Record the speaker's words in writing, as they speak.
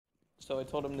so I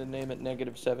told him to name it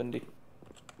 -70.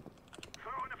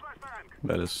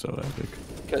 That is so epic.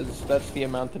 Because that's the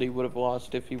amount that he would have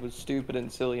lost if he was stupid and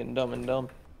silly and dumb.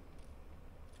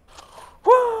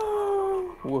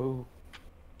 Whoa! Whoa.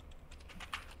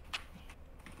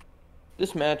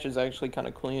 This match is actually kind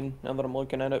of clean, now that I'm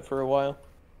looking at it for a while.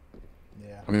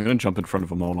 Yeah. I'm gonna jump in front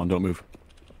of him, hold on, don't move.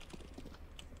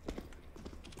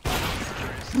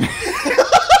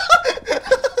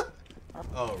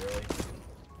 Oh, really?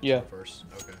 Yeah. First,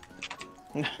 okay.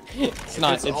 It's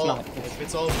not. If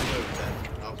it's all blue, then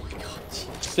oh my god.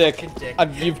 Sick.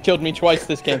 You've killed me twice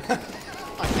this game. I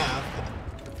have.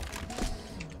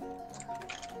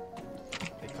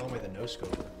 They call me the no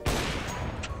scoper.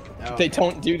 No. They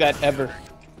don't do that ever.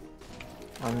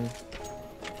 You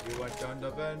went down the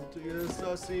vent, you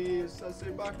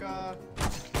sussy baka.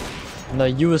 No,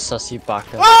 you sussy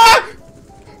baka. Ah!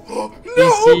 No!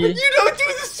 DC. You don't do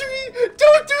this to me!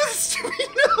 Don't do this to me!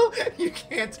 No! You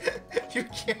can't do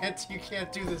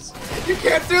this. You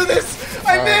can't do this!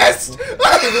 I missed!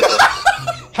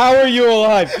 How are you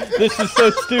alive? This is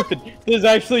so stupid. This is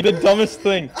actually the dumbest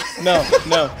thing. No.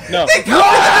 They call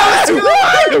me the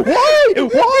no-scoper! Why? They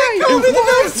call me the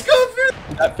no-scoper!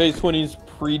 That face when he's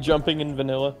pre-jumping in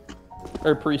vanilla.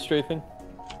 Or pre-strafing.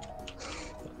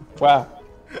 Wow.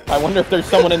 I wonder if there's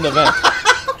someone in the vent.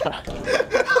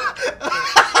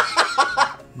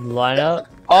 Line up.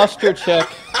 Ostrich,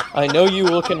 I know you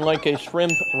looking like a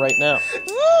shrimp right now.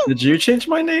 Did you change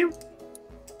my name?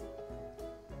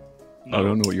 I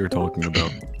don't know what you're talking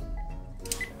about.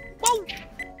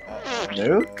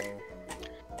 Nuke?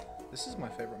 This is my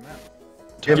favorite map.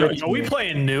 Are we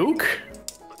playing Nuke?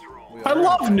 We I are.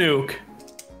 love Nuke.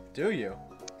 Do you?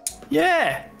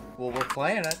 Yeah. Well, we're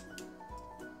playing it.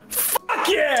 Fuck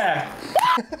yeah.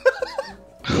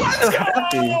 So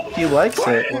happy. He likes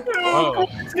it. Oh.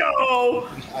 Let's go.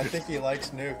 I think he likes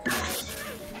Nuke.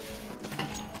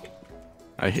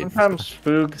 I hate Sometimes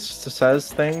Spook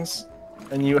says things,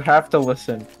 and you have to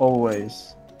listen,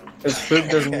 always. Because Spook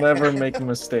does never make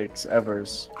mistakes, ever.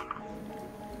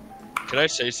 Can I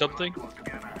say something?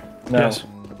 No. Yes.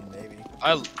 Maybe.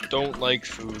 I don't like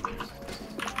food.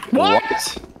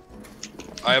 What?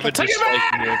 I have a dislike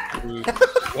for food.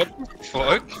 What the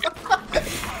fuck?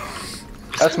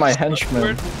 That's my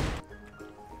henchman.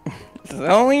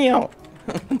 Zolio.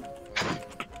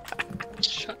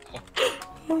 Shut up.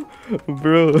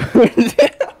 Bro.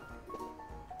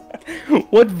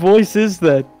 What voice is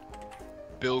that?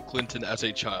 Bill Clinton as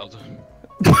a child.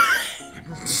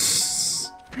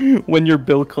 When you're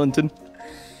Bill Clinton.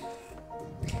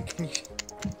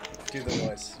 Do the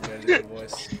voice. You gotta do the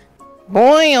voice.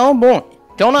 Boy, oh boy.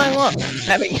 Don't I love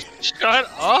having... Shut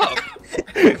up!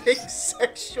 Having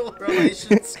sexual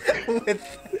relations with.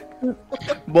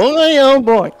 Boy, oh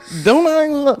boy. Don't I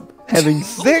love having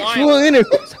sexual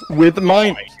intercourse with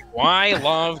mine. Why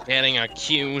love getting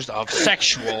accused of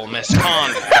sexual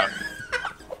misconduct?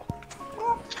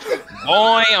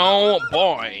 Boy, oh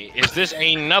boy, is this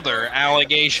another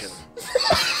allegation?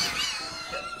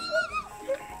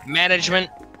 Management,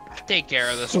 take care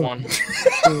of this one.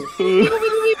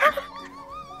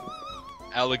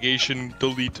 Allegation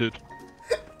deleted.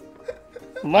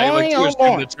 Boy, oh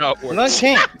boy. The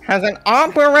king has an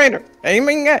operator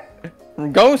aiming at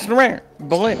Ghost Rare.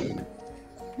 Believe.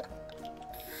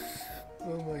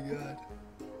 Oh my god.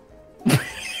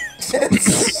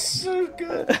 That's so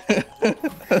good.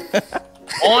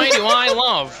 Boy, do I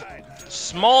love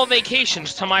small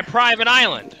vacations to my private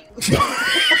island.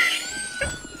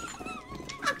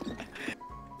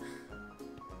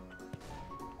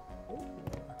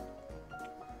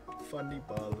 Funny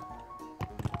ball.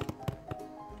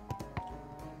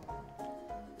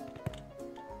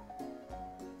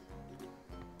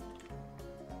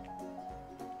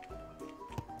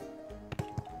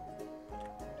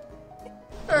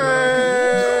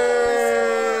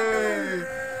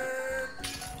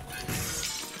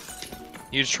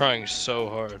 He's trying so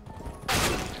hard.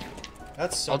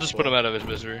 That's so I'll just cool. put him out of his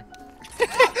misery.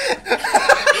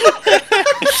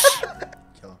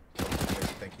 Kill him.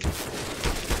 Thank you.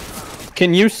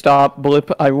 Can you stop,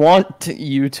 Blip? I want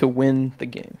you to win the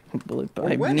game. Blip,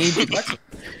 I need you.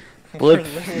 Blip,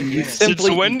 you Since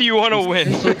when do you want to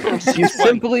win?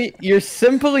 you're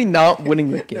simply not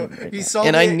winning the game. No, right he now. saw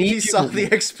And the, I need he you saw to the win.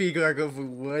 XP bar go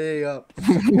way up.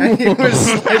 And he was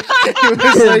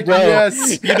like, Bro,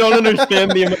 yes. you don't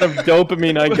understand the amount of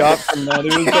dopamine I got from that.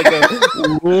 It was like a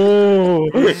whoa.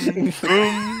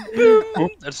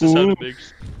 That's the sound it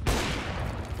makes.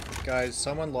 Guys,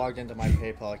 someone logged into my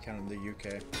PayPal account in the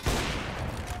UK.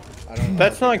 I don't know.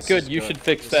 That's if not this good. is You should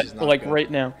fix This is that not like good.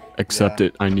 right now. Accept Yeah.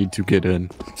 it. I need to get in.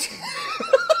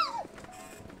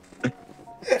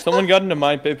 Someone got into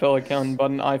my PayPal account and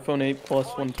bought an iPhone 8 Plus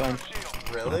one time.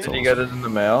 Really? Did you get it in the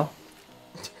mail?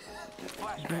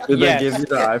 Did Yes. they give you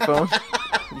the iPhone?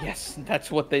 Yes, that's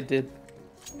what they did.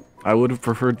 I would have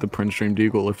preferred the print stream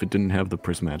deagle if it didn't have the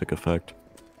prismatic effect.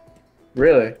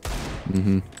 Really?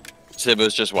 Mm-hmm. Sib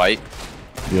was just white.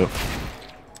 Yep.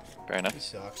 Fair enough. He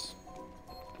sucks.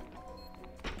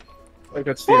 Like,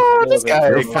 let's see. Oh, this guy-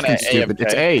 You're kinda fucking stupid.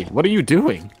 It's A. What are you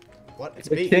doing? What? It's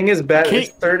The B. king is bad. King- His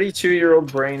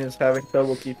 32-year-old brain is having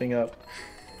trouble keeping up.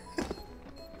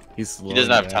 He's slow. He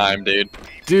doesn't have time, dude.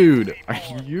 Dude, are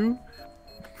you?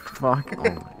 Fuck. Oh my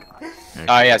god.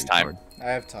 Oh, he has time. I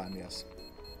have time, yes.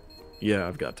 Yeah,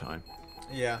 I've got time.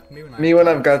 Yeah, me when I. Me when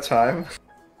I've got time.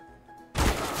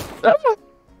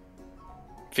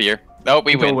 Fear. Nope,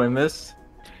 we We'll win. win this.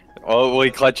 Oh, will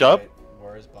he clutch up? Wait,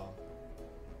 where is bomb?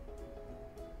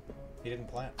 He didn't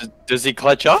plant. Does he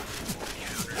clutch up?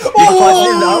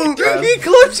 Oh! He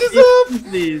clutches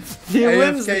up! These. He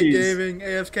wins AFK these. gaming,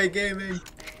 AFK gaming.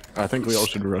 I think we all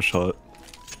should rush hut.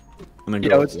 And then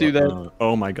Yeah, let's do that.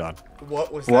 Oh my god.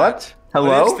 What was that? What?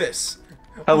 Hello? What is this?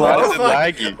 Hello? What Why the is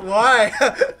it fuck? laggy? Why?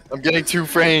 I'm getting 2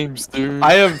 frames, dude.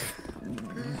 I have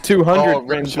 200 Oh,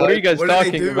 frames. What are you guys what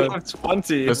did they talking do? about?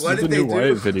 20. This What is did the they new do?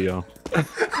 Wyatt video.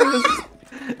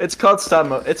 It's called stop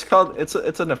mo. It's called. It's an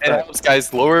It effect. helps,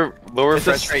 guys. Lower It's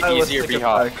a fresh rate, easier stylistic be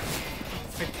hot. effect.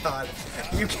 Oh my god.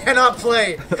 You cannot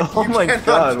play. Oh You my cannot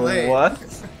god! play. What?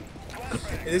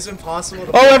 It is impossible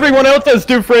to Oh, everyone else has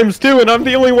 2 frames too, and I'm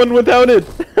the only one without it.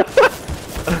 20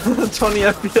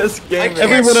 FPS I game. can't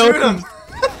Everyone shoot else- him.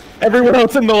 Everyone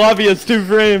else in the lobby has 2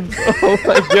 frames. Oh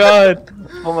my god.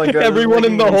 Oh my god! this is Everyone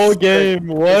in making the me whole sick. game.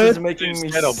 This What? is making me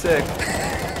Get 'em. sick.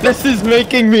 This is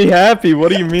making me happy. What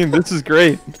do you mean? This is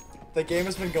great. The game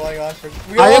has been going on for.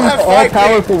 We I all am have all 5 ping.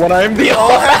 powerful when I am the We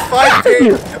all have 5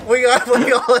 ping. We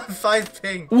all have 5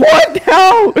 ping. What?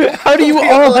 How? How do you We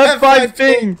all all have have 5 5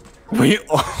 ping? Wait,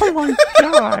 oh my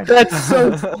god. That's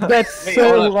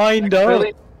so lined up.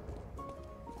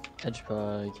 Edge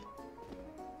bug.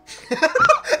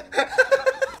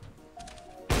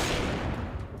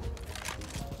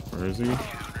 Where is he?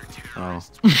 Oh.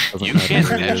 You can't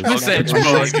edge bug edge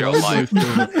bug your life.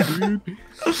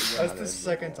 That's the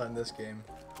second time this game.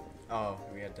 Oh,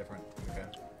 we had different. Okay.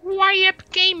 Wyatt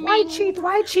gaming. Why cheat?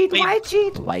 Why cheat? Why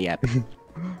cheat? Wyatt.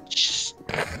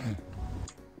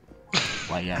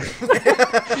 Why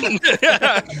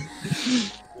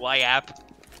Wyatt.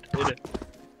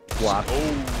 Wow.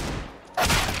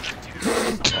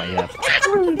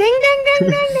 Ding ding ding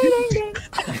ding ding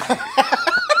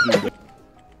ding.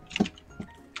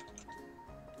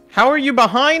 How are you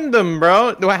behind them,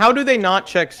 bro? How do they not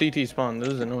check CT spawn? This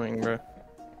is annoying, bro.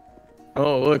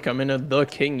 Oh, look, I'm in the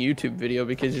King YouTube video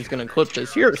because he's gonna clip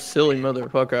this. You're a silly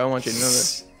motherfucker. I want you to know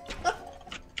that.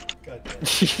 God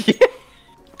damn.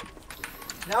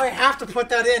 Now I have to put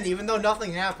that in, even though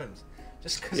nothing happened.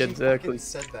 Just because Exactly. you fucking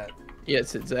said that.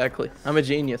 Yes, exactly. I'm a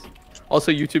genius.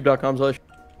 Also, youtube.com/.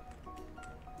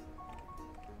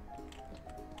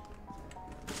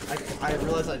 I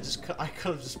realized I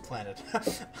could have just planted.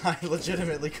 I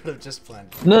legitimately could have just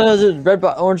planted. No, the red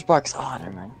box, orange box. Oh,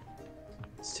 never mind.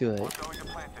 It's too late.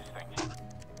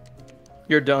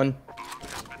 You're done.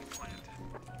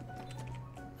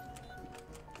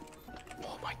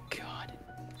 Oh my god.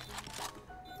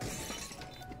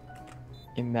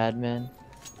 You madman.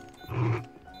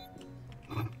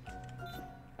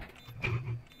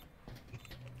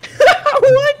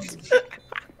 What?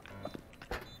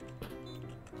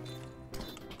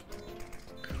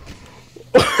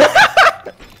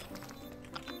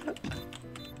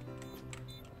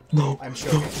 No. I'm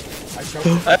joking. I'm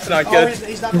joking. That's not Oh, good.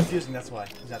 he's not defusing, that's why.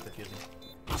 He's not defusing.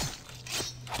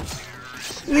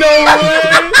 No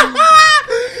way!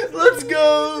 Let's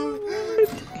go!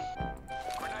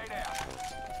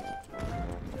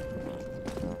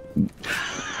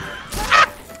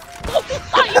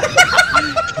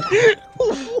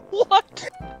 What?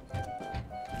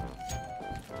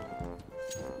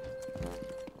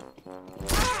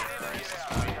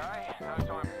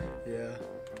 Yeah.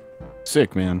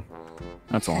 Sick, man.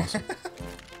 That's awesome.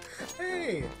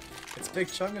 Hey! It's Big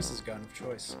Chungus' gun of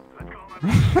choice.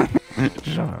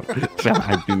 Shut up. Shut up.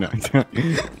 I do not.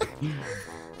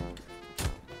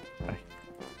 I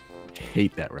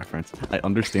hate that reference. I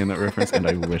understand that reference, and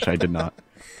I wish I did not.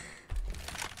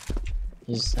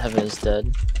 He's heaven is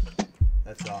dead.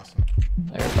 That's awesome.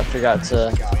 I forgot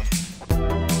to. Got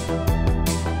him.